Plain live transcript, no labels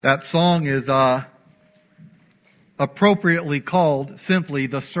That song is appropriately called simply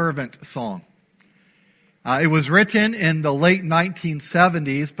the Servant Song. It was written in the late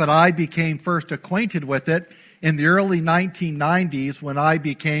 1970s, but I became first acquainted with it in the early 1990s when I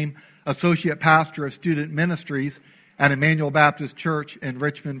became Associate Pastor of Student Ministries at Emmanuel Baptist Church in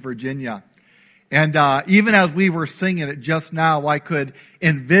Richmond, Virginia. And even as we were singing it just now, I could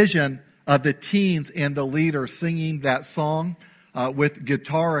envision the teens and the leaders singing that song with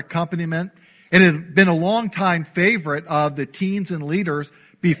guitar accompaniment. It had been a long-time favorite of the teens and leaders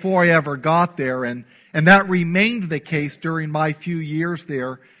before I ever got there, and that remained the case during my few years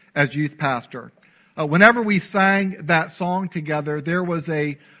there as youth pastor. Whenever we sang that song together, there was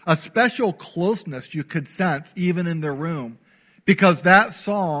a special closeness you could sense even in the room, because that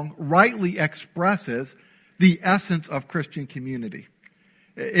song rightly expresses the essence of Christian community.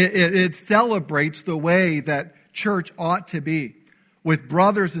 It celebrates the way that church ought to be, with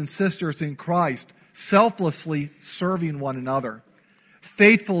brothers and sisters in Christ selflessly serving one another,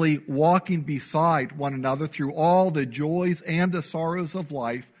 faithfully walking beside one another through all the joys and the sorrows of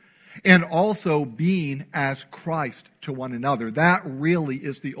life, and also being as Christ to one another. That really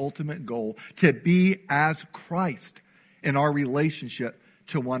is the ultimate goal, to be as Christ in our relationship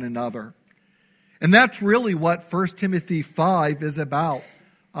to one another. And that's really what 1 Timothy 5 is about.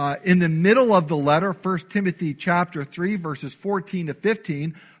 In the middle of the letter, 1 Timothy chapter 3, verses 14 to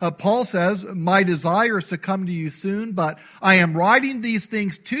 15, Paul says, "My desire is to come to you soon, but I am writing these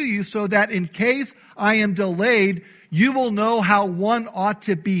things to you so that in case I am delayed, you will know how one ought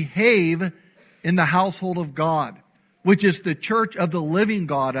to behave in the household of God, which is the church of the living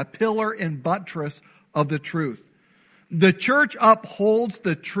God, a pillar and buttress of the truth." The church upholds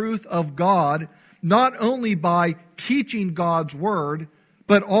the truth of God not only by teaching God's word,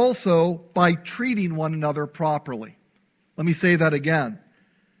 but also by treating one another properly. Let me say that again.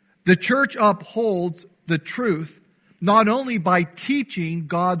 The church upholds the truth not only by teaching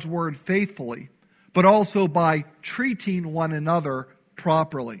God's word faithfully, but also by treating one another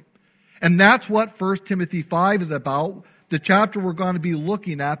properly. And that's what 1 Timothy 5 is about, the chapter we're going to be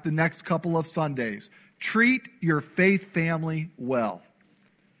looking at the next couple of Sundays. Treat your faith family well.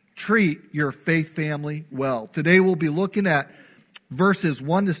 Treat your faith family well. Today we'll be looking at verses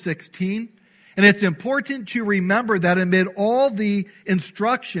 1 to 16. And it's important to remember that amid all the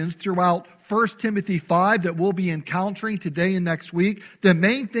instructions throughout 1 Timothy 5 that we'll be encountering today and next week, the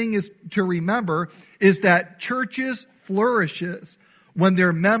main thing is to remember is that churches flourishes when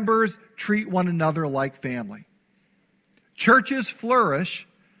their members treat one another like family. Churches flourish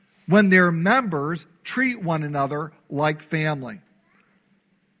when their members treat one another like family.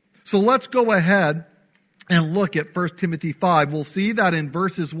 So let's go ahead and look at 1 Timothy 5. We'll see that in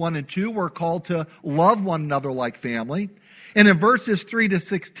verses 1 and 2, we're called to love one another like family. And in verses 3 to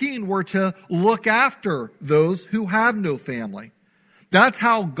 16, we're to look after those who have no family. That's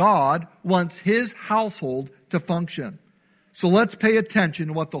how God wants His household to function. So let's pay attention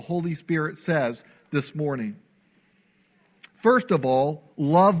to what the Holy Spirit says this morning. First of all,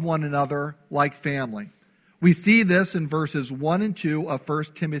 love one another like family. We see this in verses 1 and 2 of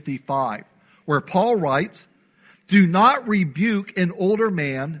 1 Timothy 5. Where Paul writes, "Do not rebuke an older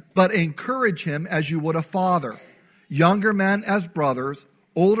man, but encourage him as you would a father. Younger men as brothers,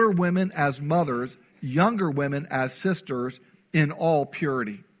 older women as mothers, younger women as sisters, in all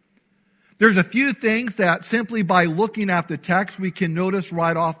purity." There's a few things that simply by looking at the text we can notice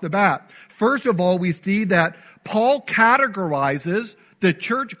right off the bat. First of all, we see that Paul categorizes the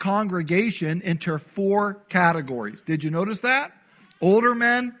church congregation into 4 categories. Did you notice that? Older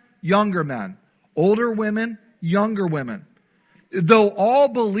men, younger men. Older women, younger women. Though all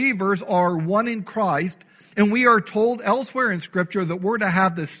believers are one in Christ, and we are told elsewhere in Scripture that we're to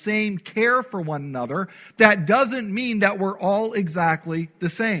have the same care for one another, that doesn't mean that we're all exactly the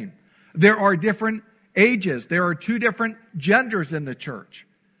same. There are different ages. There are 2 different genders in the church.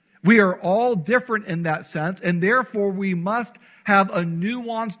 We are all different in that sense, and therefore we must have a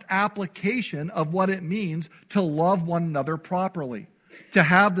nuanced application of what it means to love one another properly, to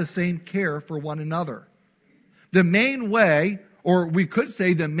have the same care for one another. The main way, or we could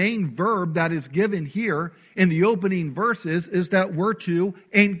say the main verb that is given here in the opening verses is that we're to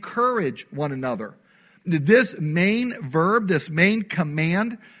encourage one another. This main verb, this main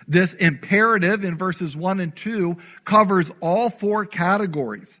command, this imperative in verses 1 and 2 covers all 4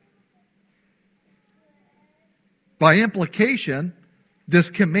 categories. By implication, this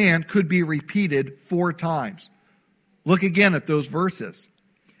command could be repeated 4 times. Look again at those verses.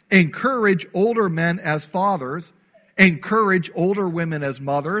 Encourage older men as fathers, encourage older women as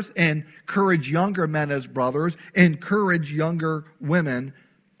mothers, encourage younger men as brothers, encourage younger women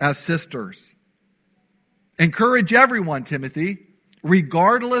as sisters. Encourage everyone, Timothy,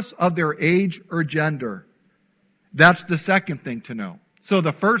 regardless of their age or gender. That's the second thing to know. So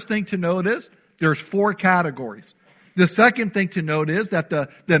the first thing to note is there's 4 categories. The second thing to note is that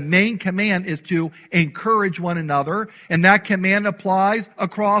the main command is to encourage one another, and that command applies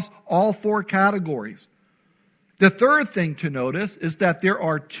across all 4 categories. The third thing to notice is that there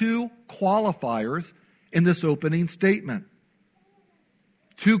are 2 qualifiers in this opening statement.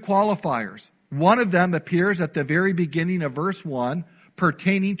 2 qualifiers. One of them appears at the very beginning of verse 1,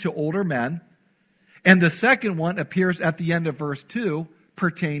 pertaining to older men, and the second one appears at the end of verse 2,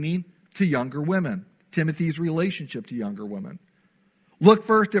 pertaining to younger women. Timothy's relationship to younger women. Look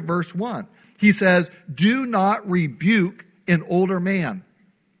first at verse 1. He says, "Do not rebuke an older man,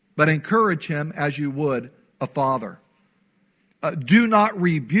 but encourage him as you would a father." Do not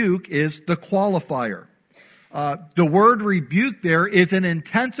rebuke is the qualifier. The word rebuke there is an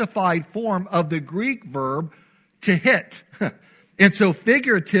intensified form of the Greek verb to hit. And so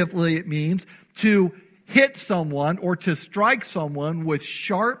figuratively it means to hit someone or to strike someone with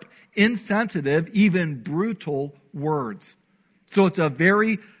sharp, insensitive, even brutal words. So it's a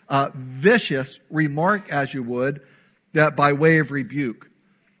very vicious remark, as you would, that by way of rebuke.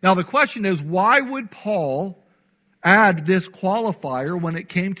 Now the question is, why would Paul add this qualifier when it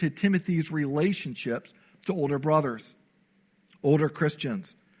came to Timothy's relationships to older brothers, older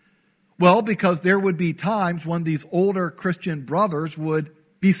Christians? Well, because there would be times when these older Christian brothers would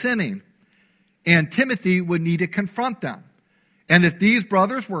be sinning, and Timothy would need to confront them. And if these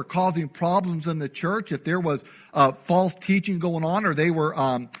brothers were causing problems in the church, if there was false teaching going on, or they were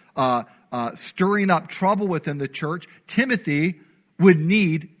stirring up trouble within the church, Timothy would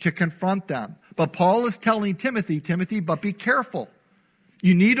need to confront them. But Paul is telling Timothy, but be careful.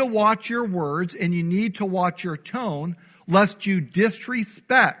 You need to watch your words and you need to watch your tone, lest you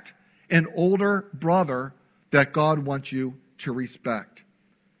disrespect an older brother that God wants you to respect.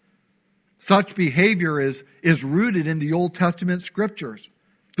 Such behavior is rooted in the Old Testament scriptures.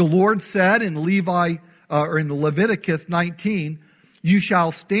 The Lord said in Leviticus 19, "You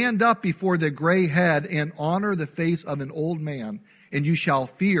shall stand up before the gray head and honor the face of an old man, and you shall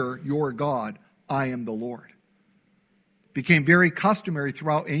fear your God. I am the Lord." It became very customary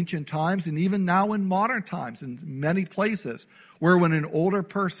throughout ancient times and even now in modern times in many places, where when an older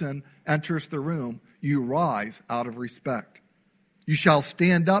person enters the room, you rise out of respect. You shall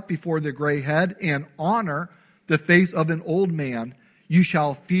stand up before the gray head and honor the face of an old man. You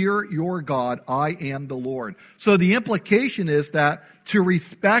shall fear your God. I am the Lord. So the implication is that to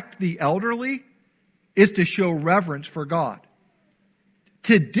respect the elderly is to show reverence for God.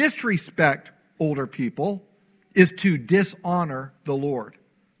 To disrespect older people is to dishonor the Lord.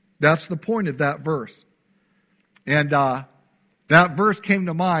 That's the point of that verse. And that verse came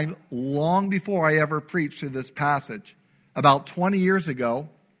to mind long before I ever preached through this passage. About 20 years ago,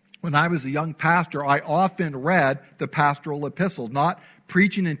 when I was a young pastor, I often read the pastoral epistles, not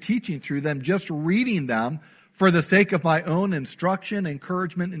preaching and teaching through them, just reading them for the sake of my own instruction,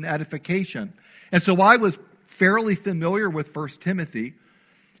 encouragement, and edification. And so I was fairly familiar with 1 Timothy.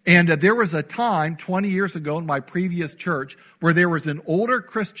 And there was a time 20 years ago in my previous church where there was an older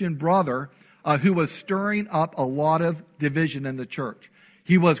Christian brother who was stirring up a lot of division in the church.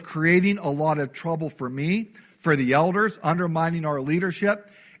 He was creating a lot of trouble for me, for the elders, undermining our leadership,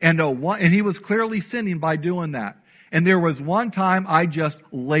 and he was clearly sinning by doing that. And there was one time I just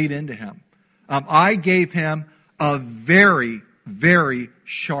laid into him. I gave him a very, very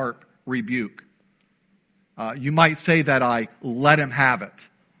sharp rebuke. You might say that I let him have it.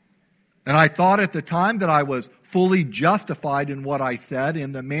 And I thought at the time that I was fully justified in what I said,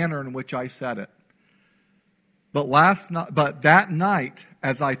 in the manner in which I said it. But that night,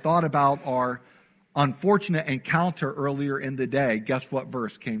 as I thought about our unfortunate encounter earlier in the day, guess what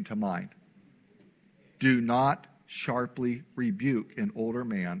verse came to mind? Do not sharply rebuke an older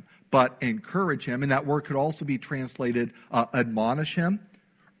man, but encourage him. And that word could also be translated admonish him,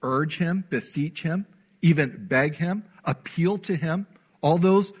 urge him, beseech him, even beg him, appeal to him. All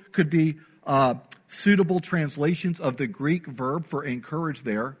those could be suitable translations of the Greek verb for encourage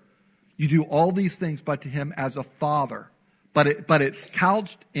there. You do all these things, but to him as a father. But it's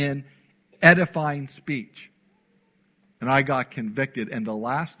couched in edifying speech. And I got convicted, and the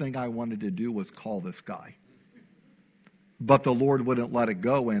last thing I wanted to do was call this guy. But the Lord wouldn't let it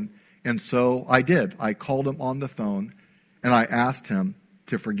go, and so I did. I called him on the phone, and I asked him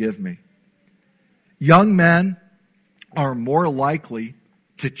to forgive me. Young men are more likely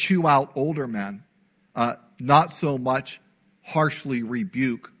to chew out older men, not so much harshly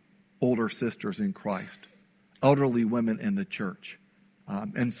rebuke older sisters in Christ, elderly women in the church.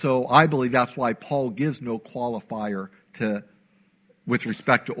 And so I believe that's why Paul gives no qualifier with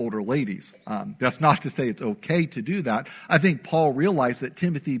respect to older ladies. That's not to say it's okay to do that. I think Paul realized that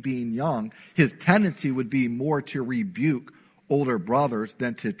Timothy being young, his tendency would be more to rebuke older brothers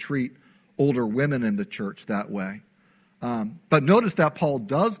than to treat older women in the church that way. But notice that Paul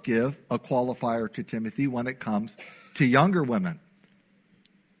does give a qualifier to Timothy when it comes to younger women.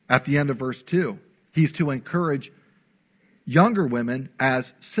 At the end of verse 2, he's to encourage younger women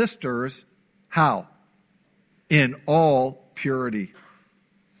as sisters. How? In all purity.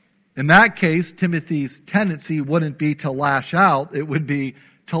 In that case, Timothy's tendency wouldn't be to lash out, it would be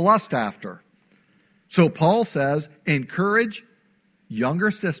to lust after. So Paul says, encourage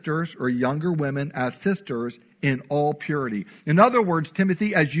younger sisters or younger women as sisters in all purity. In other words,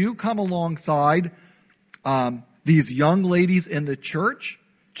 Timothy, as you come alongside these young ladies in the church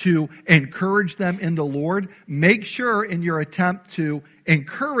to encourage them in the Lord, make sure in your attempt to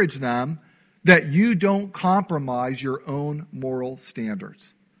encourage them that you don't compromise your own moral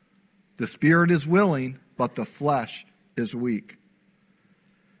standards. The spirit is willing, but the flesh is weak.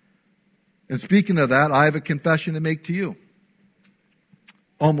 And speaking of that, I have a confession to make to you.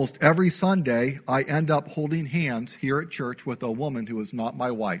 Almost every Sunday, I end up holding hands here at church with a woman who is not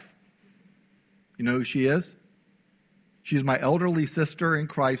my wife. You know who she is? She's my elderly sister in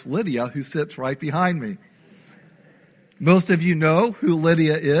Christ, Lydia, who sits right behind me. Most of you know who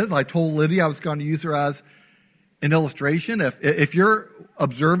Lydia is. I told Lydia I was going to use her as an illustration. If you're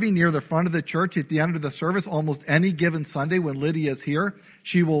observing near the front of the church at the end of the service, almost any given Sunday when Lydia is here,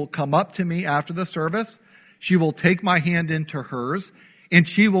 she will come up to me after the service. She will take my hand into hers, and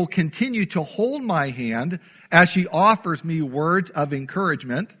she will continue to hold my hand as she offers me words of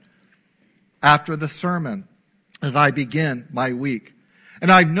encouragement after the sermon as I begin my week.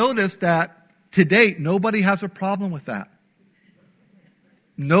 And I've noticed that to date, nobody has a problem with that.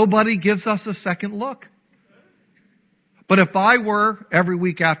 Nobody gives us a second look. But if I were, every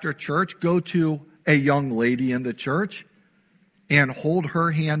week after church, go to a young lady in the church and hold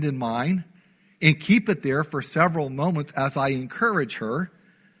her hand in mine and keep it there for several moments as I encourage her,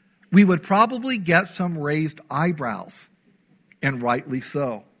 we would probably get some raised eyebrows, and rightly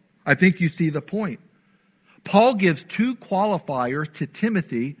so. I think you see the point. Paul gives two qualifiers to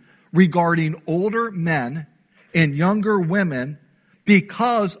Timothy regarding older men and younger women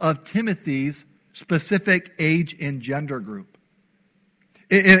because of Timothy's specific age and gender group.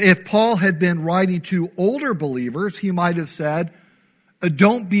 If Paul had been writing to older believers, he might have said,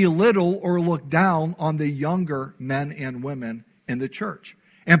 don't belittle or look down on the younger men and women in the church.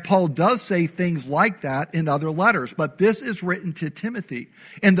 And Paul does say things like that in other letters, but this is written to Timothy.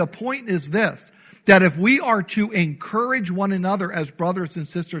 And the point is this, that if we are to encourage one another as brothers and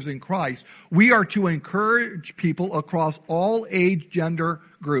sisters in Christ, we are to encourage people across all age gender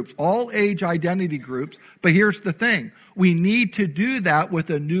groups, all age identity groups. But here's the thing. We need to do that with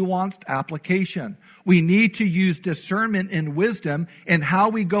a nuanced application. We need to use discernment and wisdom in how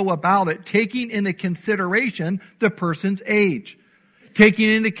we go about it, taking into consideration the person's age, taking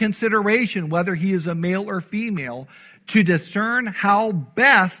into consideration whether he is a male or female, to discern how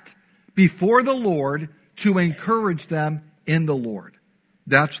best before the Lord to encourage them in the Lord.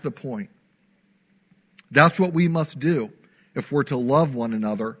 That's the point. That's what we must do if we're to love one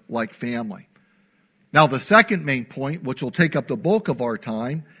another like family. Now, the second main point, which will take up the bulk of our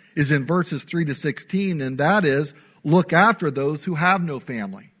time, is in verses 3 to 16, and that is, look after those who have no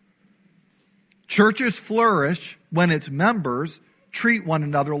family. Churches flourish when its members treat one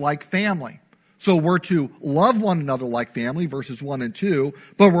another like family. So we're to love one another like family, verses 1 and 2,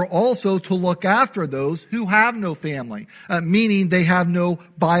 but we're also to look after those who have no family, meaning they have no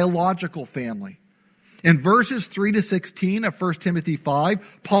biological family. In verses 3 to 16 of 1 Timothy 5,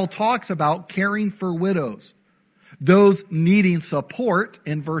 Paul talks about caring for widows, those needing support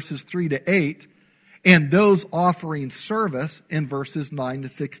in verses 3 to 8, and those offering service in verses 9 to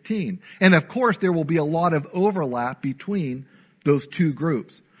 16. And of course, there will be a lot of overlap between those two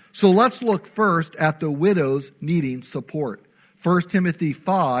groups. So let's look first at the widows needing support. 1 Timothy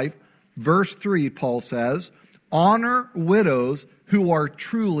 5, verse 3, Paul says, honor widows who are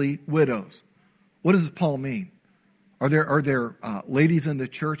truly widows. What does Paul mean? Are there ladies in the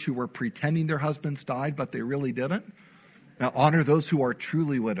church who were pretending their husbands died, but they really didn't? Now, honor those who are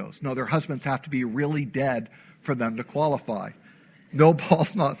truly widows. No, their husbands have to be really dead for them to qualify. No,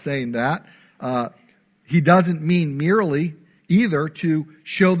 Paul's not saying that. He doesn't mean merely either to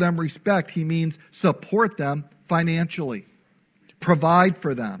show them respect. He means support them financially. Provide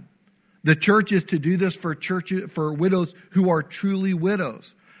for them. The church is to do this for widows who are truly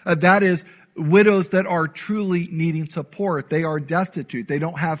widows. That is, widows that are truly needing support. They are destitute. They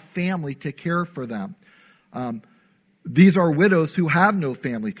don't have family to care for them. These are widows who have no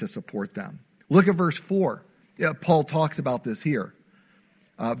family to support them. Look at verse 4. Yeah, Paul talks about this here.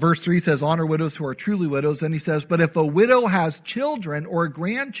 Verse 3 says, honor widows who are truly widows. Then he says, but if a widow has children or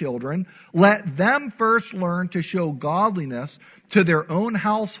grandchildren, let them first learn to show godliness to their own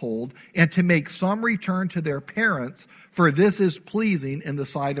household and to make some return to their parents, for this is pleasing in the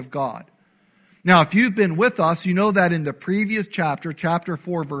sight of God. Now, if you've been with us, you know that in the previous chapter, chapter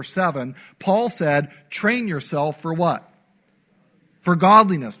 4, verse 7, Paul said, train yourself for what? For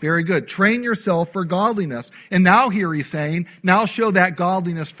godliness. Very good. Train yourself for godliness. And now here he's saying, now show that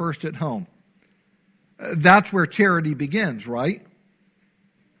godliness first at home. That's where charity begins, right?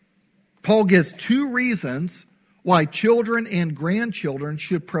 Paul gives two reasons why children and grandchildren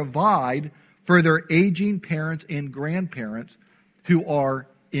should provide for their aging parents and grandparents who are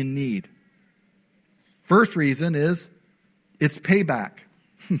in need. First reason is it's payback.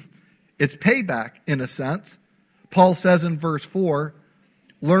 It's payback in a sense. Paul says in verse 4,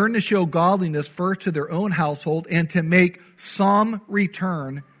 learn to show godliness first to their own household and to make some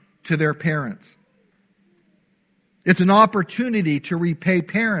return to their parents. It's an opportunity to repay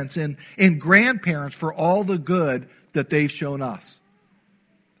parents and grandparents for all the good that they've shown us.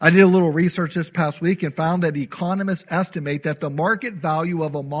 I did a little research this past week and found that economists estimate that the market value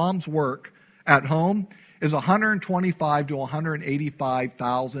of a mom's work at home is $125,000 to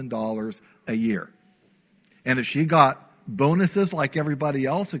 $185,000 a year. And if she got bonuses like everybody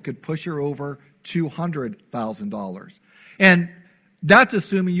else, it could push her over $200,000. And that's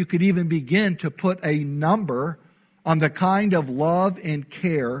assuming you could even begin to put a number on the kind of love and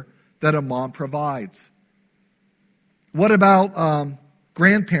care that a mom provides. What about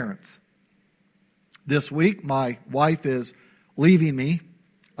grandparents? This week, my wife is leaving me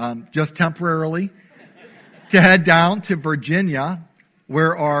just temporarily to head down to Virginia,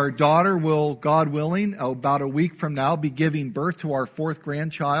 where our daughter will, God willing, about a week from now, be giving birth to our fourth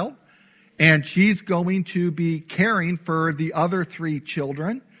grandchild. And she's going to be caring for the other three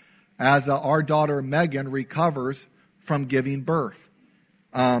children as our daughter Megan recovers from giving birth.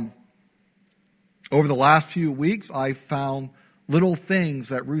 Over the last few weeks, I've found little things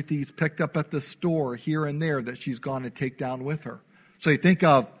that Ruthie's picked up at the store here and there that she's gone to take down with her. So you think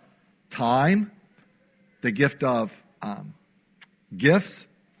of time, the gift of gifts.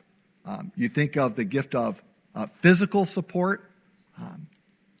 You think of the gift of physical support,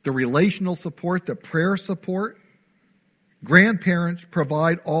 the relational support, the prayer support. Grandparents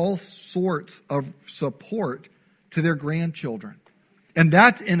provide all sorts of support to their grandchildren. And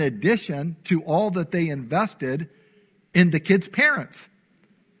that's in addition to all that they invested in the kids' parents,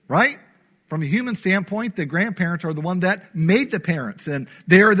 right? From a human standpoint, the grandparents are the one that made the parents, and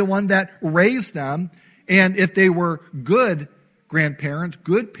they are the one that raised them. And if they were good grandparents,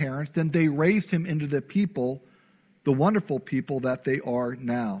 good parents, then they raised him into the people, the wonderful people that they are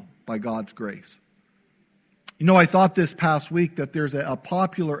now by God's grace. You know, I thought this past week that there's a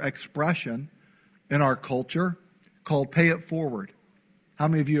popular expression in our culture called pay it forward. How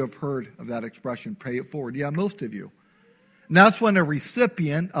many of you have heard of that expression, pay it forward? Yeah, most of you. And that's when a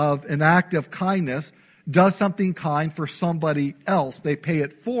recipient of an act of kindness does something kind for somebody else. They pay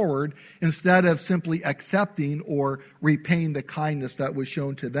it forward instead of simply accepting or repaying the kindness that was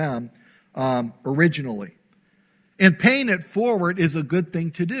shown to them originally. And paying it forward is a good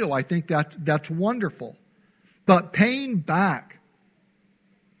thing to do. I think that's wonderful. But paying back,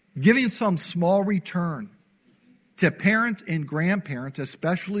 giving some small return to parents and grandparents,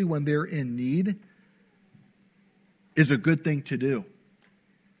 especially when they're in need, is a good thing to do.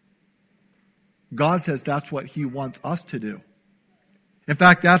 God says that's what He wants us to do. In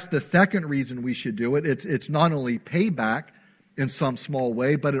fact, that's the second reason we should do it. It's not only payback in some small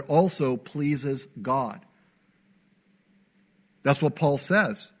way, but it also pleases God. That's what Paul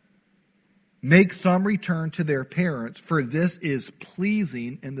says. Make some return to their parents, for this is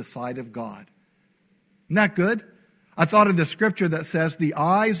pleasing in the sight of God. Isn't that good? I thought of the scripture that says, the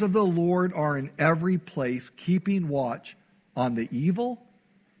eyes of the Lord are in every place, keeping watch on the evil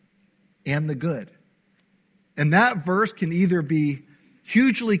and the good. And that verse can either be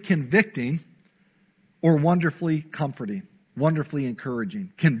hugely convicting or wonderfully comforting, wonderfully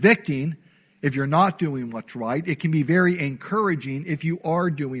encouraging. Convicting if you're not doing what's right. It can be very encouraging if you are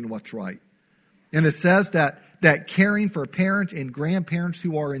doing what's right. And it says that caring for parents and grandparents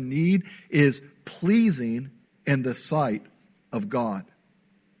who are in need is pleasing in the sight of God.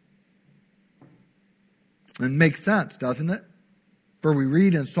 And it makes sense, doesn't it? For we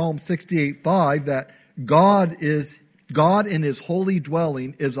read in Psalm 68:5 that God is God in his holy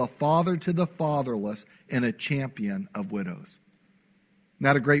dwelling is a father to the fatherless and a champion of widows. Isn't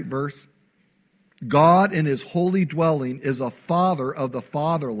that a great verse? God in his holy dwelling is a father of the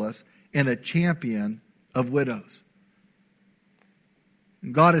fatherless and a champion of widows.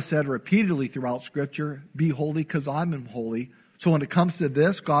 And God has said repeatedly throughout Scripture, be holy because I'm holy. So when it comes to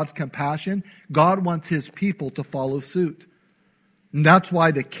this, God's compassion, God wants his people to follow suit. And that's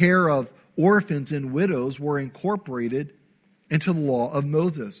why the care of orphans and widows were incorporated into the law of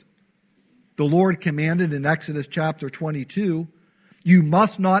Moses. The Lord commanded in Exodus chapter 22, you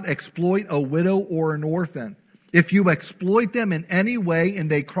must not exploit a widow or an orphan. If you exploit them in any way and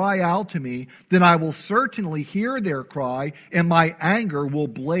they cry out to me, then I will certainly hear their cry and my anger will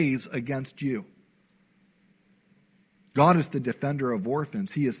blaze against you. God is the defender of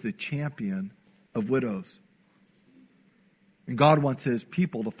orphans. He is the champion of widows. And God wants his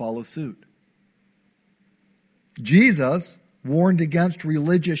people to follow suit. Jesus warned against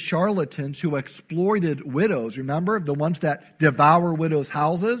religious charlatans who exploited widows. Remember, the ones that devour widows'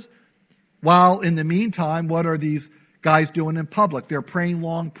 houses? While in the meantime, what are these guys doing in public? They're praying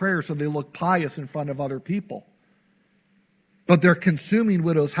long prayers so they look pious in front of other people. But they're consuming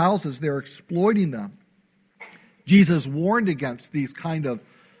widows' houses. They're exploiting them. Jesus warned against these kind of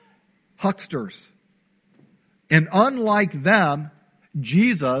hucksters. And unlike them,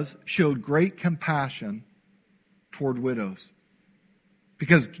 Jesus showed great compassion toward widows.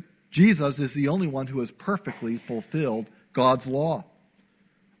 Because Jesus is the only one who has perfectly fulfilled God's law.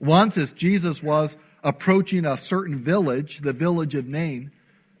 Once, as Jesus was approaching a certain village, the village of Nain,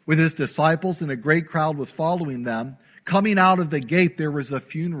 with his disciples and a great crowd was following them, coming out of the gate there was a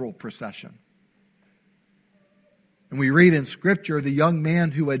funeral procession. And we read in Scripture, the young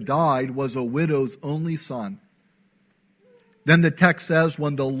man who had died was a widow's only son. Then the text says,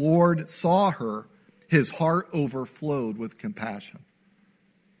 when the Lord saw her, his heart overflowed with compassion.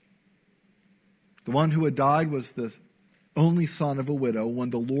 The one who had died was the only son of a widow. When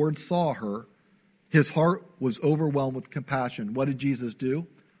the Lord saw her, his heart was overwhelmed with compassion. What did Jesus do?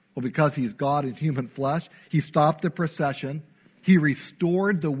 Well, because he's God in human flesh, he stopped the procession. He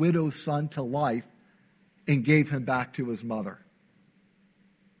restored the widow's son to life and gave him back to his mother.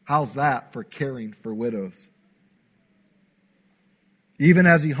 How's that for caring for widows? Even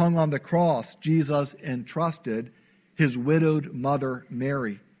as he hung on the cross, Jesus entrusted his widowed mother,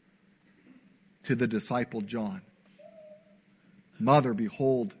 Mary, to the disciple John. Mother,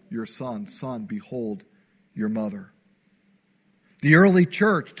 behold your son. Son, behold your mother. The early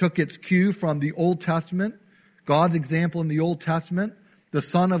church took its cue from the Old Testament, God's example in the Old Testament, the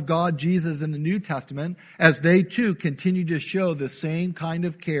Son of God, Jesus, in the New Testament, as they too continue to show the same kind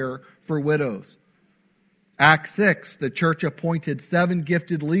of care for widows. Acts 6, the church appointed 7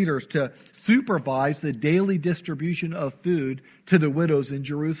 gifted leaders to supervise the daily distribution of food to the widows in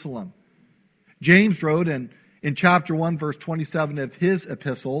Jerusalem. James wrote in chapter 1, verse 27 of his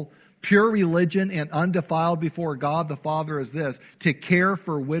epistle, pure religion and undefiled before God the Father is this, to care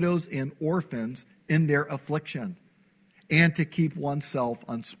for widows and orphans in their affliction, and to keep oneself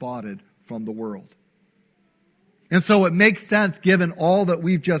unspotted from the world. And so it makes sense, given all that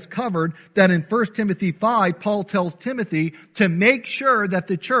we've just covered, that in 1 Timothy 5, Paul tells Timothy to make sure that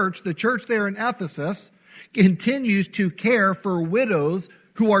the church there in Ephesus, continues to care for widows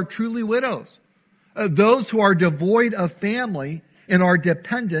who are truly widows. Those who are devoid of family and are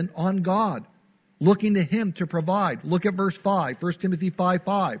dependent on God, looking to him to provide. Look at verse 5, 1 Timothy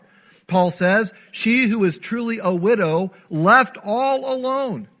 5:5. Paul says, she who is truly a widow, left all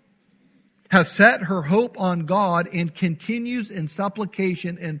alone, has set her hope on God and continues in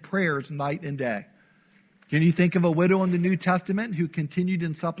supplication and prayers night and day. Can you think of a widow in the New Testament who continued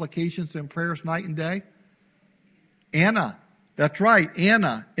in supplications and prayers night and day? Anna. That's right,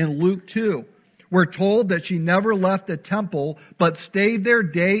 Anna in Luke 2. We're told that she never left the temple, but stayed there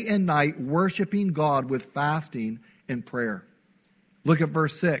day and night, worshiping God with fasting and prayer. Look at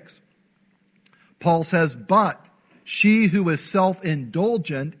verse 6. Paul says, but she who is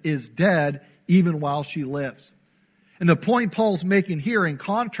self-indulgent is dead even while she lives. And the point Paul's making here, in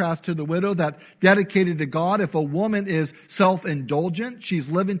contrast to the widow that's dedicated to God, if a woman is self-indulgent, she's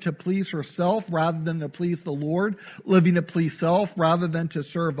living to please herself rather than to please the Lord, living to please self rather than to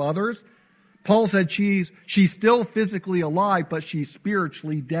serve others. Paul said she's still physically alive, but she's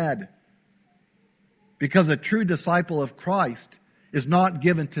spiritually dead. Because a true disciple of Christ is not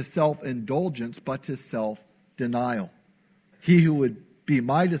given to self-indulgence, but to self-denial. He who would be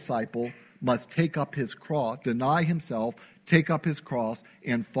my disciple must take up his cross, deny himself, take up his cross,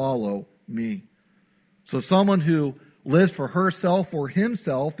 and follow me. So someone who lives for herself or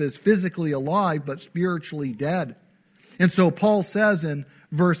himself is physically alive, but spiritually dead. And so Paul says in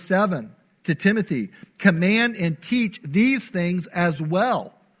verse 7 to Timothy, command and teach these things as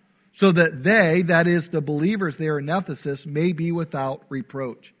well, so that they, that is the believers there in Ephesus, may be without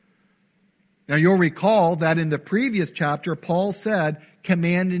reproach. Now you'll recall that in the previous chapter, Paul said,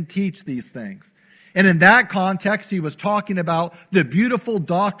 command and teach these things. And in that context, he was talking about the beautiful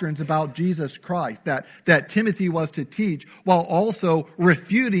doctrines about Jesus Christ that Timothy was to teach, while also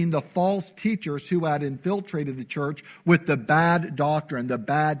refuting the false teachers who had infiltrated the church with the bad doctrine, the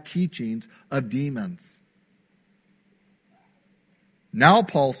bad teachings of demons. Now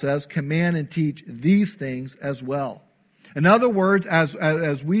Paul says, command and teach these things as well. In other words,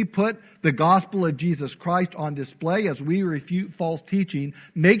 as we put the gospel of Jesus Christ on display, as we refute false teaching,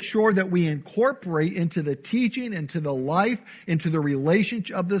 make sure that we incorporate into the teaching, into the life, into the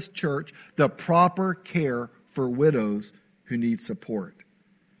relationship of this church, the proper care for widows who need support.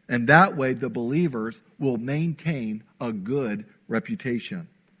 And that way the believers will maintain a good reputation.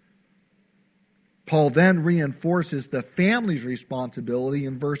 Paul then reinforces the family's responsibility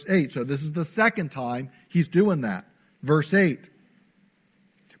in verse 8. So this is the second time he's doing that. Verse 8,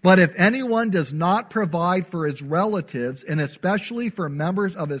 but if anyone does not provide for his relatives, and especially for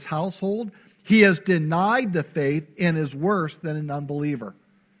members of his household, he has denied the faith and is worse than an unbeliever.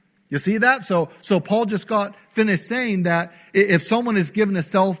 You see that? So Paul just got finished saying that if someone is given a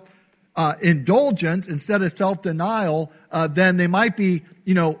self-indulgence instead of self-denial, then they might be,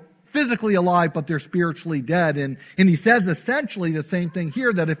 physically alive, but they're spiritually dead. And he says essentially the same thing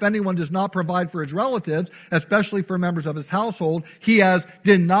here, that if anyone does not provide for his relatives, especially for members of his household, he has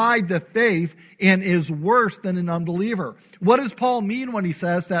denied the faith and is worse than an unbeliever. What does Paul mean when he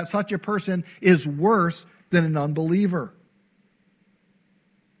says that such a person is worse than an unbeliever?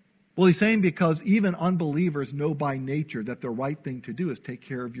 Well, he's saying because even unbelievers know by nature that the right thing to do is take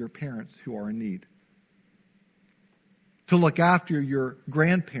care of your parents who are in need. To look after your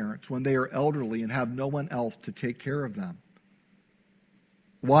grandparents when they are elderly and have no one else to take care of them.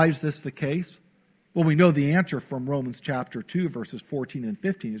 Why is this the case? Well, we know the answer from Romans chapter 2, verses 14 and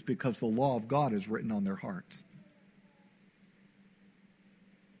 15 is because the law of God is written on their hearts.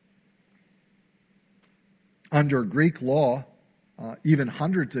 Under Greek law, even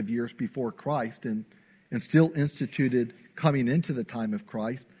hundreds of years before Christ and still instituted coming into the time of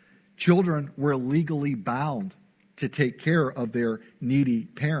Christ, children were legally bound to take care of their needy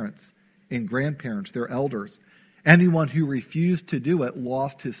parents and grandparents, their elders. Anyone who refused to do it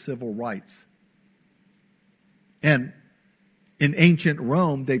lost his civil rights. And in ancient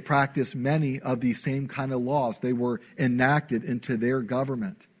Rome, they practiced many of these same kind of laws. They were enacted into their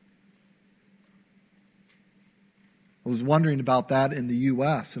government. I was wondering about that in the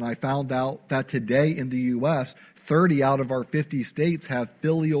U.S., and I found out that today in the U.S., 30 out of our 50 states have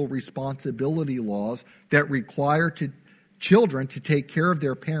filial responsibility laws that require children to take care of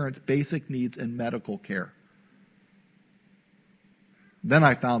their parents' basic needs and medical care. Then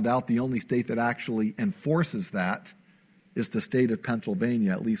I found out the only state that actually enforces that is the state of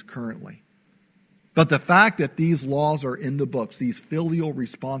Pennsylvania, at least currently. But the fact that these laws are in the books, these filial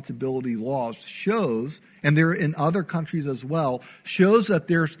responsibility laws, shows, and they're in other countries as well, shows that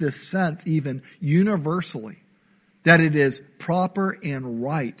there's this sense even universally that it is proper and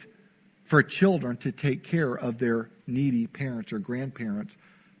right for children to take care of their needy parents or grandparents,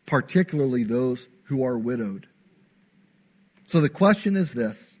 particularly those who are widowed. So the question is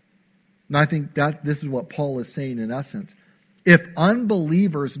this, and I think that this is what Paul is saying in essence. If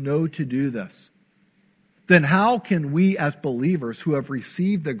unbelievers know to do this, then how can we as believers who have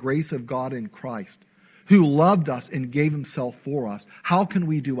received the grace of God in Christ, who loved us and gave himself for us, how can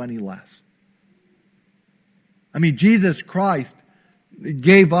we do any less? I mean, Jesus Christ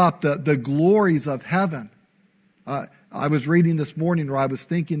gave up the glories of heaven. I was reading this morning, or I was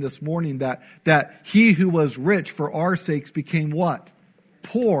thinking this morning, that he who was rich for our sakes became what?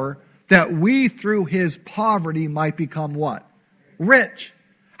 Poor, that we through his poverty might become what? Rich.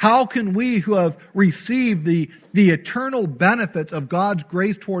 How can we who have received the eternal benefits of God's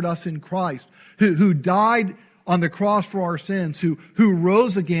grace toward us in Christ, who died on the cross for our sins, who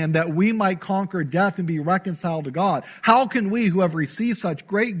rose again that we might conquer death and be reconciled to God, how can we who have received such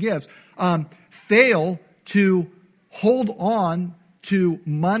great gifts fail to hold on to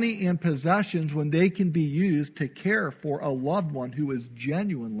money and possessions when they can be used to care for a loved one who is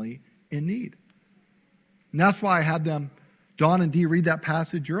genuinely in need? And that's why I had them, Don and Dee, read that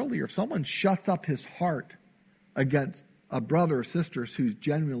passage earlier. If someone shuts up his heart against a brother or sister who's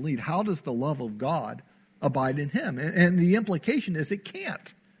genuinely in need, how does the love of God abide in him? And the implication is it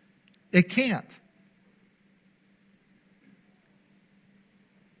can't. It can't.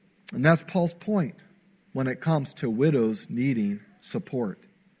 And that's Paul's point. when it comes to widows needing support.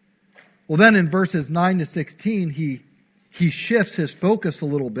 Well, then in verses 9 to 16, he shifts his focus a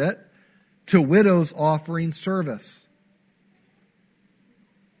little bit to widows offering service.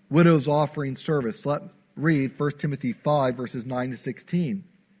 Widows offering service. Let's read 1 Timothy 5, verses 9 to 16.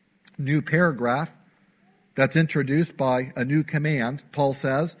 New paragraph that's introduced by a new command. Paul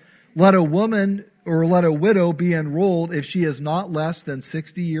says, let a woman or let a widow be enrolled if she is not less than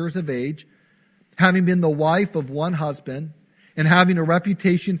 60 years of age, having been the wife of one husband, and having a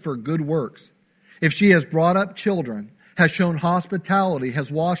reputation for good works. If she has brought up children, has shown hospitality,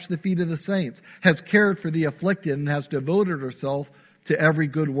 has washed the feet of the saints, has cared for the afflicted, and has devoted herself to every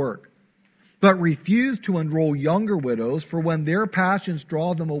good work. But refuse to enroll younger widows, for when their passions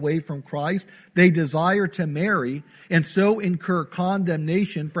draw them away from Christ, they desire to marry, and so incur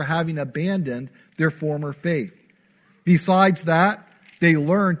condemnation for having abandoned their former faith. Besides that, they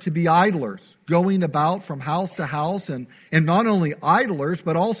learn to be idlers, going about from house to house, and not only idlers,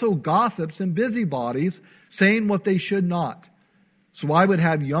 but also gossips and busybodies, saying what they should not. So I would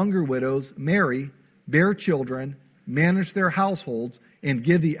have younger widows marry, bear children, manage their households, and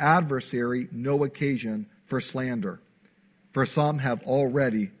give the adversary no occasion for slander. For some have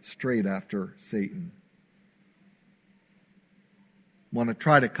already strayed after Satan. I want to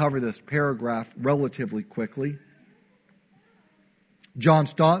try to cover this paragraph relatively quickly. John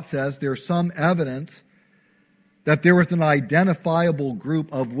Stott says there's some evidence that there was an identifiable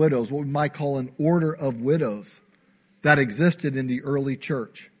group of widows, what we might call an order of widows, that existed in the early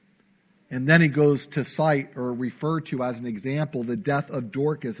church. And then he goes to cite or refer to as an example the death of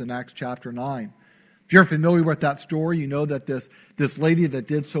Dorcas in Acts chapter 9. If you're familiar with that story, you know that this lady that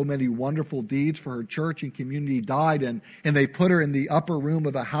did so many wonderful deeds for her church and community died, and they put her in the upper room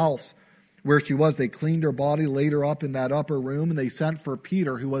of the house where she was. They cleaned her body, laid her up in that upper room, and they sent for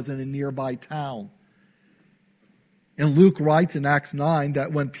Peter, who was in a nearby town. And Luke writes in Acts 9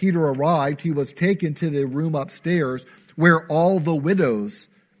 that when Peter arrived, he was taken to the room upstairs where all the widows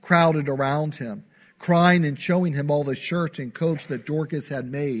crowded around him, crying and showing him all the shirts and coats that Dorcas had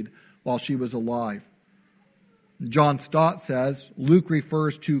made while she was alive. John Stott says Luke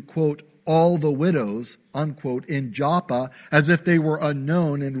refers to, quote, all the widows, unquote, in Joppa as if they were a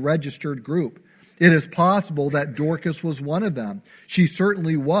known and registered group. It is possible that Dorcas was one of them. She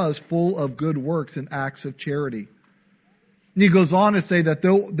certainly was full of good works and acts of charity. And he goes on to say that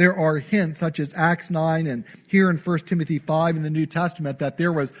though there are hints, such as Acts 9 and here in 1 Timothy 5 in the New Testament, that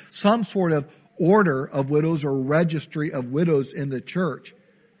there was some sort of order of widows or registry of widows in the church.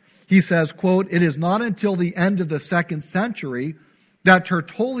 He says, quote, it is not until the end of the 2nd century that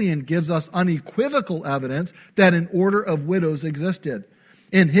Tertullian gives us unequivocal evidence that an order of widows existed.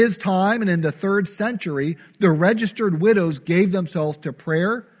 In his time and in the 3rd century, the registered widows gave themselves to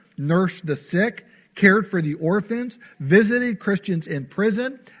prayer, nursed the sick, cared for the orphans, visited Christians in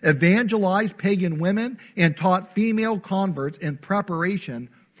prison, evangelized pagan women, and taught female converts in preparation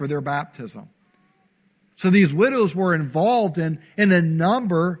for their baptism. So these widows were involved in a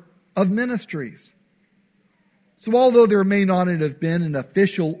number of ministries. So although there may not have been an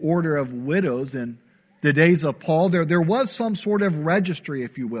official order of widows in the days of Paul, there was some sort of registry,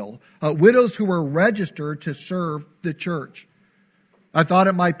 if you will. Widows who were registered to serve the church. I thought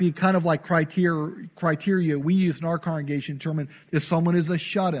it might be kind of like criteria we use in our congregation to determine if someone is a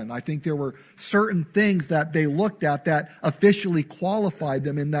shut-in. I think there were certain things that they looked at that officially qualified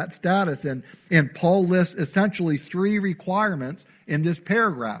them in that status. And Paul lists essentially 3 requirements in this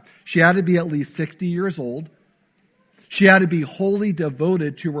paragraph. She had to be at least 60 years old. She had to be wholly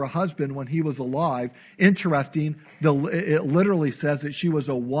devoted to her husband when he was alive. Interesting, it literally says that she was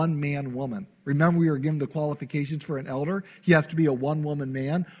a one-man woman. Remember, we were given the qualifications for an elder. He has to be a one-woman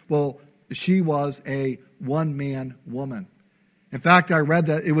man. Well, she was a one-man woman. In fact, I read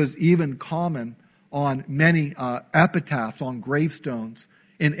that it was even common on many epitaphs on gravestones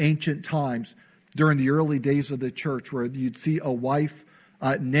in ancient times during the early days of the church, where you'd see a wife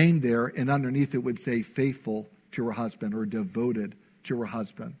named there, and underneath it would say faithful to her husband or devoted to her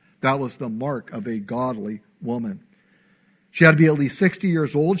husband. That was the mark of a godly woman. She had to be at least 60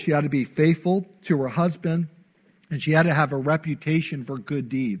 years old. She had to be faithful to her husband. And she had to have a reputation for good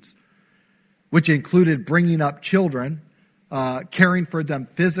deeds, which included bringing up children, caring for them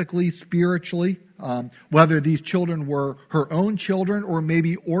physically, spiritually, whether these children were her own children or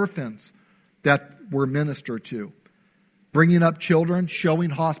maybe orphans that were ministered to. Bringing up children, showing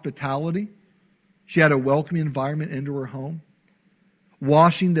hospitality. She had a welcoming environment into her home.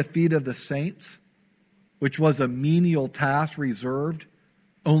 Washing the feet of the saints, which was a menial task reserved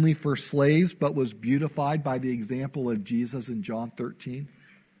only for slaves, but was beautified by the example of Jesus in John 13.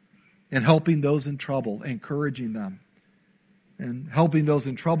 and helping those in trouble, encouraging them. And helping those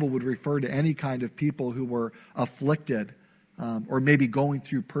in trouble would refer to any kind of people who were afflicted or maybe going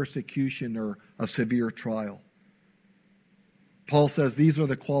through persecution or a severe trial. Paul says these are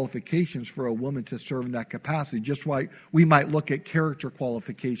the qualifications for a woman to serve in that capacity. Just like we might look at character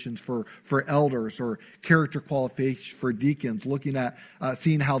qualifications for elders or character qualifications for deacons, looking at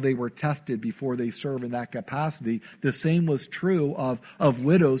seeing how they were tested before they serve in that capacity. The same was true of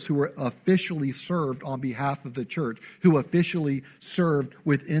widows who were officially served on behalf of the church, who officially served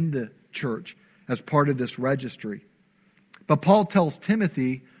within the church as part of this registry. But Paul tells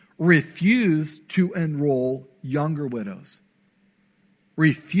Timothy, refuse to enroll younger widows.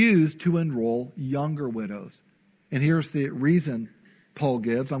 Refuse to enroll younger widows. And here's the reason Paul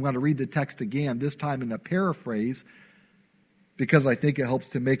gives. I'm going to read the text again, this time in a paraphrase, because I think it helps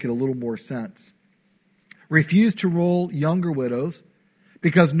to make it a little more sense. Refuse to enroll younger widows,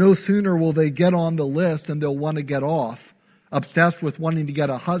 because no sooner will they get on the list than they'll want to get off, obsessed with wanting to get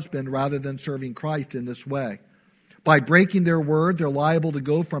a husband rather than serving Christ in this way. By breaking their word, they're liable to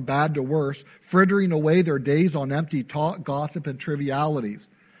go from bad to worse, frittering away their days on empty talk, gossip, and trivialities.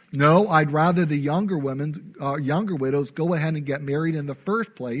 No, I'd rather the younger widows go ahead and get married in the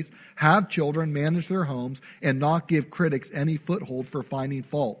first place, have children, manage their homes, and not give critics any foothold for finding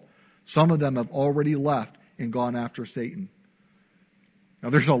fault. Some of them have already left and gone after Satan.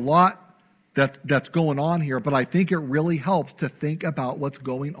 Now, there's a lot that's going on here, but I think it really helps to think about what's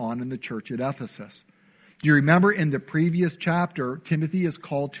going on in the church at Ephesus. Do you remember in the previous chapter, Timothy is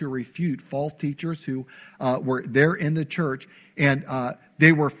called to refute false teachers who were there in the church, and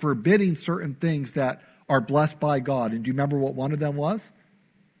they were forbidding certain things that are blessed by God. And do you remember what one of them was?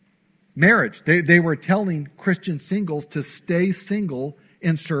 Marriage. They were telling Christian singles to stay single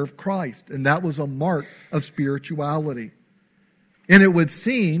and serve Christ. And that was a mark of spirituality. And it would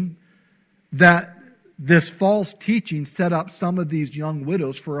seem that this false teaching set up some of these young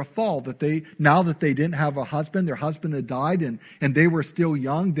widows for a fall. Now that they didn't have a husband, their husband had died, and they were still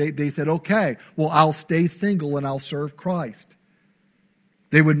young, they said, okay, well, I'll stay single and I'll serve Christ.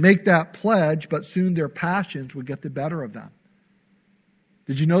 They would make that pledge, but soon their passions would get the better of them.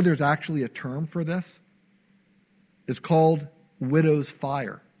 Did you know there's actually a term for this? It's called widow's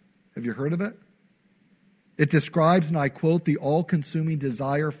fire. Have you heard of it? It describes, and I quote, the all-consuming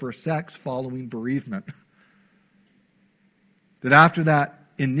desire for sex following bereavement. That after that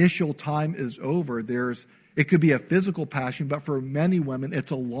initial time is over, it could be a physical passion, but for many women, it's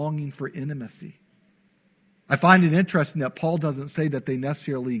a longing for intimacy. I find it interesting that Paul doesn't say that they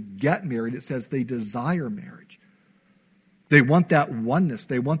necessarily get married. It says they desire marriage. They want that oneness.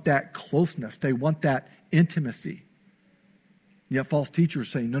 They want that closeness. They want that intimacy. Yet false teachers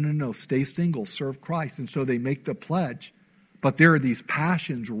say, no, stay single, serve Christ. And so they make the pledge. But there are these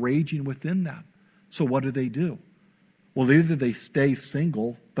passions raging within them. So what do? Well, either they stay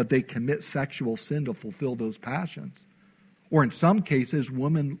single, but they commit sexual sin to fulfill those passions. Or in some cases,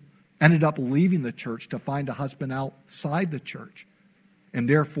 women ended up leaving the church to find a husband outside the church. And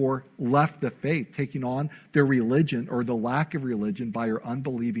therefore left the faith, taking on their religion or the lack of religion by her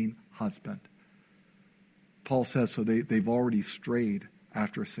unbelieving husband. Paul says, so they've already strayed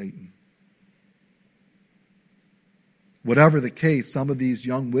after Satan. Whatever the case, some of these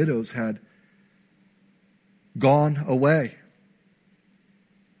young widows had gone away.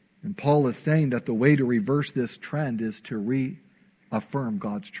 And Paul is saying that the way to reverse this trend is to reaffirm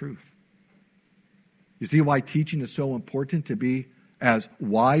God's truth. You see why teaching is so important, to be as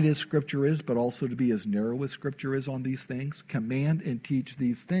wide as Scripture is, but also to be as narrow as Scripture is on these things? Command and teach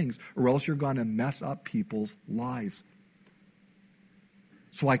these things, or else you're going to mess up people's lives.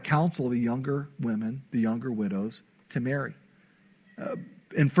 So I counsel the younger women, the younger widows, to marry.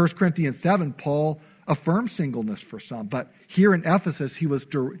 In 1 Corinthians 7, Paul affirms singleness for some, but here in Ephesus, he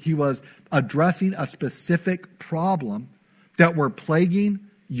was addressing a specific problem that were plaguing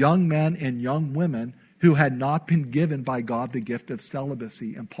young men and young women who had not been given by God the gift of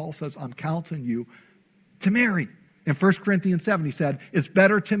celibacy. And Paul says, I'm counseling you to marry. In 1 Corinthians 7, he said, it's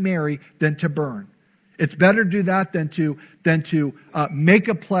better to marry than to burn. It's better to do that than to make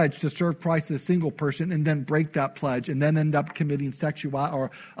a pledge to serve Christ as a single person and then break that pledge and then end up committing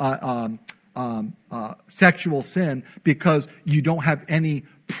sexual sin because you don't have any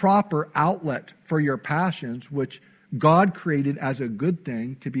proper outlet for your passions, which God created as a good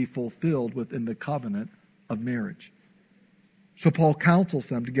thing to be fulfilled within the covenant of marriage. So Paul counsels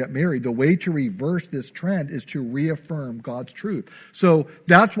them to get married. The way to reverse this trend is to reaffirm God's truth. So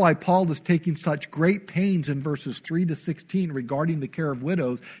that's why Paul is taking such great pains in verses 3 to 16 regarding the care of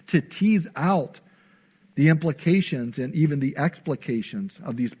widows to tease out the implications and even the explications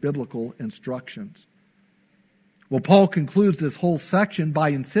of these biblical instructions. Well, Paul concludes this whole section by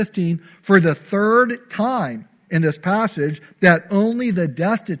insisting for the third time in this passage that only the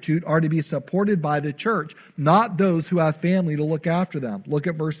destitute are to be supported by the church, not those who have family to look after them. Look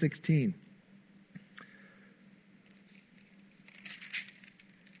at verse 16.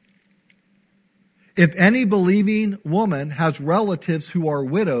 If any believing woman has relatives who are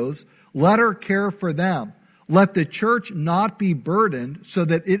widows, let her care for them. Let the church not be burdened so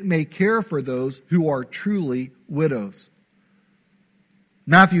that it may care for those who are truly widows.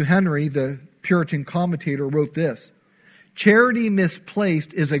 Matthew Henry, the Puritan commentator, wrote this: charity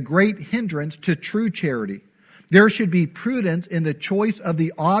misplaced is a great hindrance to true charity. There should be prudence in the choice of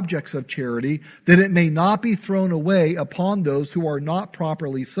the objects of charity, that it may not be thrown away upon those who are not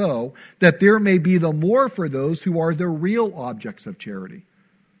properly so, that there may be the more for those who are the real objects of charity.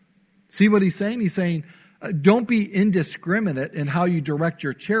 See what he's saying? He's saying, don't be indiscriminate in how you direct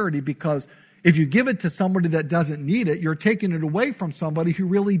your charity, because if you give it to somebody that doesn't need it, you're taking it away from somebody who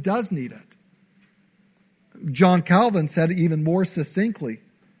really does need it. John Calvin said it even more succinctly.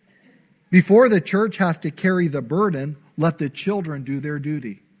 Before the church has to carry the burden, let the children do their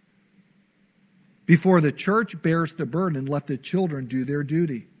duty. Before the church bears the burden, let the children do their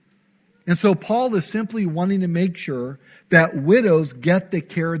duty. And so Paul is simply wanting to make sure that widows get the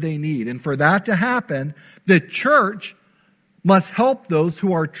care they need. And for that to happen, the church must help those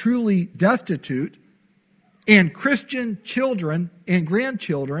who are truly destitute, and Christian children and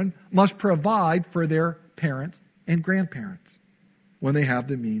grandchildren must provide for their parents and grandparents when they have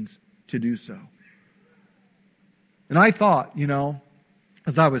the means to do so. And I thought,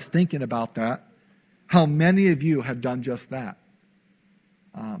 as I was thinking about that, how many of you have done just that.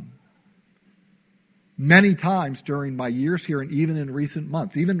 Many times during my years here, and even in recent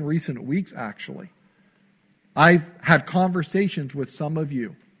months, even in recent weeks actually, I've had conversations with some of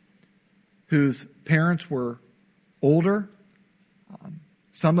you whose parents were older,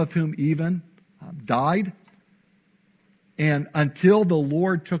 some of whom even died. And until the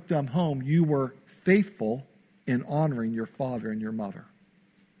Lord took them home, you were faithful in honoring your father and your mother.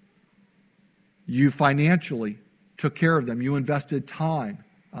 You financially took care of them. You invested time.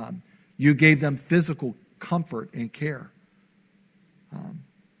 You gave them physical comfort and care.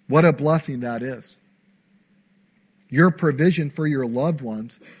 What a blessing that is. Your provision for your loved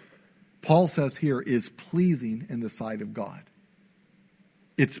ones, Paul says here, is pleasing in the sight of God.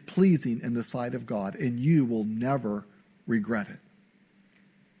 It's pleasing in the sight of God, and you will never regret it.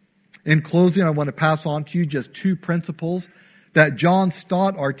 In closing, I want to pass on to you just two principles that John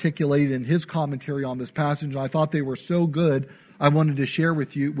Stott articulated in his commentary on this passage, and I thought they were so good, I wanted to share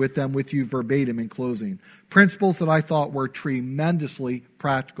with you verbatim in closing. Principles that I thought were tremendously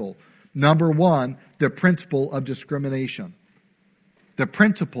practical. Number one, the principle of discrimination. The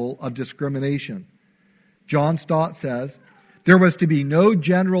principle of discrimination. John Stott says, there was to be no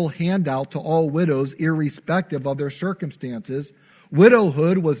general handout to all widows irrespective of their circumstances.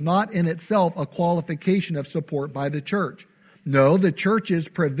 Widowhood was not in itself a qualification of support by the church. No, the church's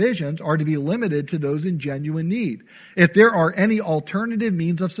provisions are to be limited to those in genuine need. If there are any alternative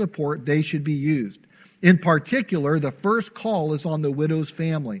means of support, they should be used. In particular, the first call is on the widow's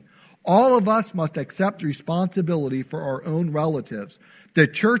family. All of us must accept responsibility for our own relatives. The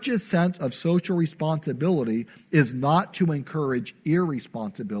church's sense of social responsibility is not to encourage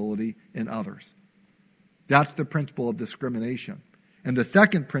irresponsibility in others. That's the principle of discrimination. And the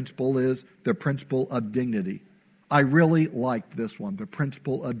second principle is the principle of dignity. I really liked this one, the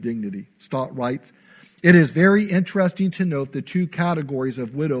principle of dignity. Stott writes, it is very interesting to note the two categories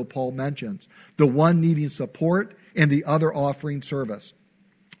of widow Paul mentions, the one needing support and the other offering service.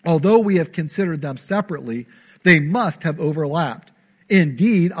 Although we have considered them separately, they must have overlapped.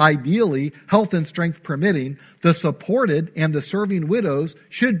 Indeed, ideally, health and strength permitting, the supported and the serving widows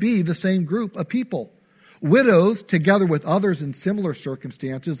should be the same group of people. Widows, together with others in similar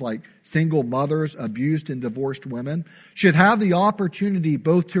circumstances like single mothers, abused and divorced women, should have the opportunity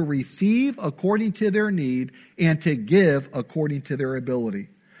both to receive according to their need and to give according to their ability.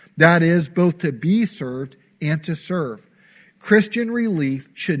 That is, both to be served and to serve. Christian relief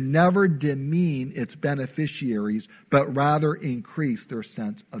should never demean its beneficiaries, but rather increase their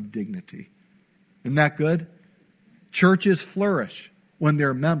sense of dignity. Isn't that good? Churches flourish when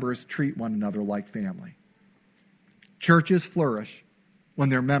their members treat one another like family. Churches flourish when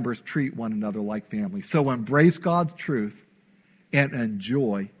their members treat one another like family. So embrace God's truth and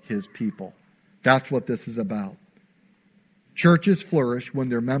enjoy His people. That's what this is about. Churches flourish when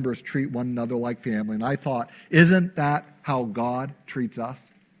their members treat one another like family. And I thought, isn't that how God treats us?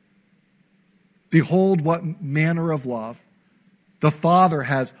 Behold what manner of love the Father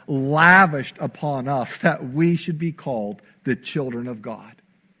has lavished upon us, that we should be called the children of God.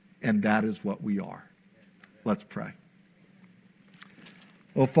 And that is what we are. Let's pray.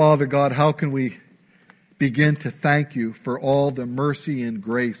 Oh, Father God, how can we begin to thank you for all the mercy and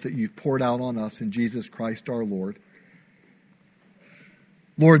grace that you've poured out on us in Jesus Christ our Lord?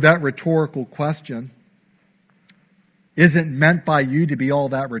 Lord, that rhetorical question isn't meant by you to be all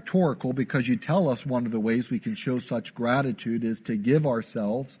that rhetorical, because you tell us one of the ways we can show such gratitude is to give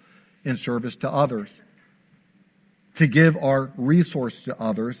ourselves in service to others, to give our resource to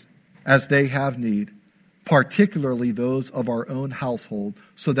others as they have need, particularly those of our own household,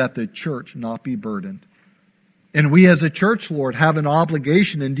 so that the church not be burdened. And we as a church, Lord, have an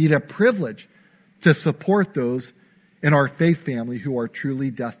obligation, indeed a privilege, to support those in our faith family who are truly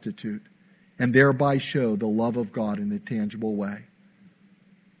destitute, and thereby show the love of God in a tangible way.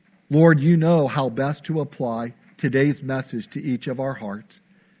 Lord, you know how best to apply today's message to each of our hearts,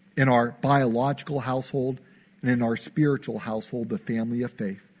 in our biological household and in our spiritual household, the family of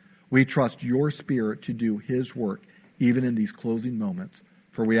faith. We trust your Spirit to do his work, even in these closing moments.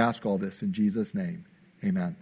 For we ask all this in Jesus' name. Amen.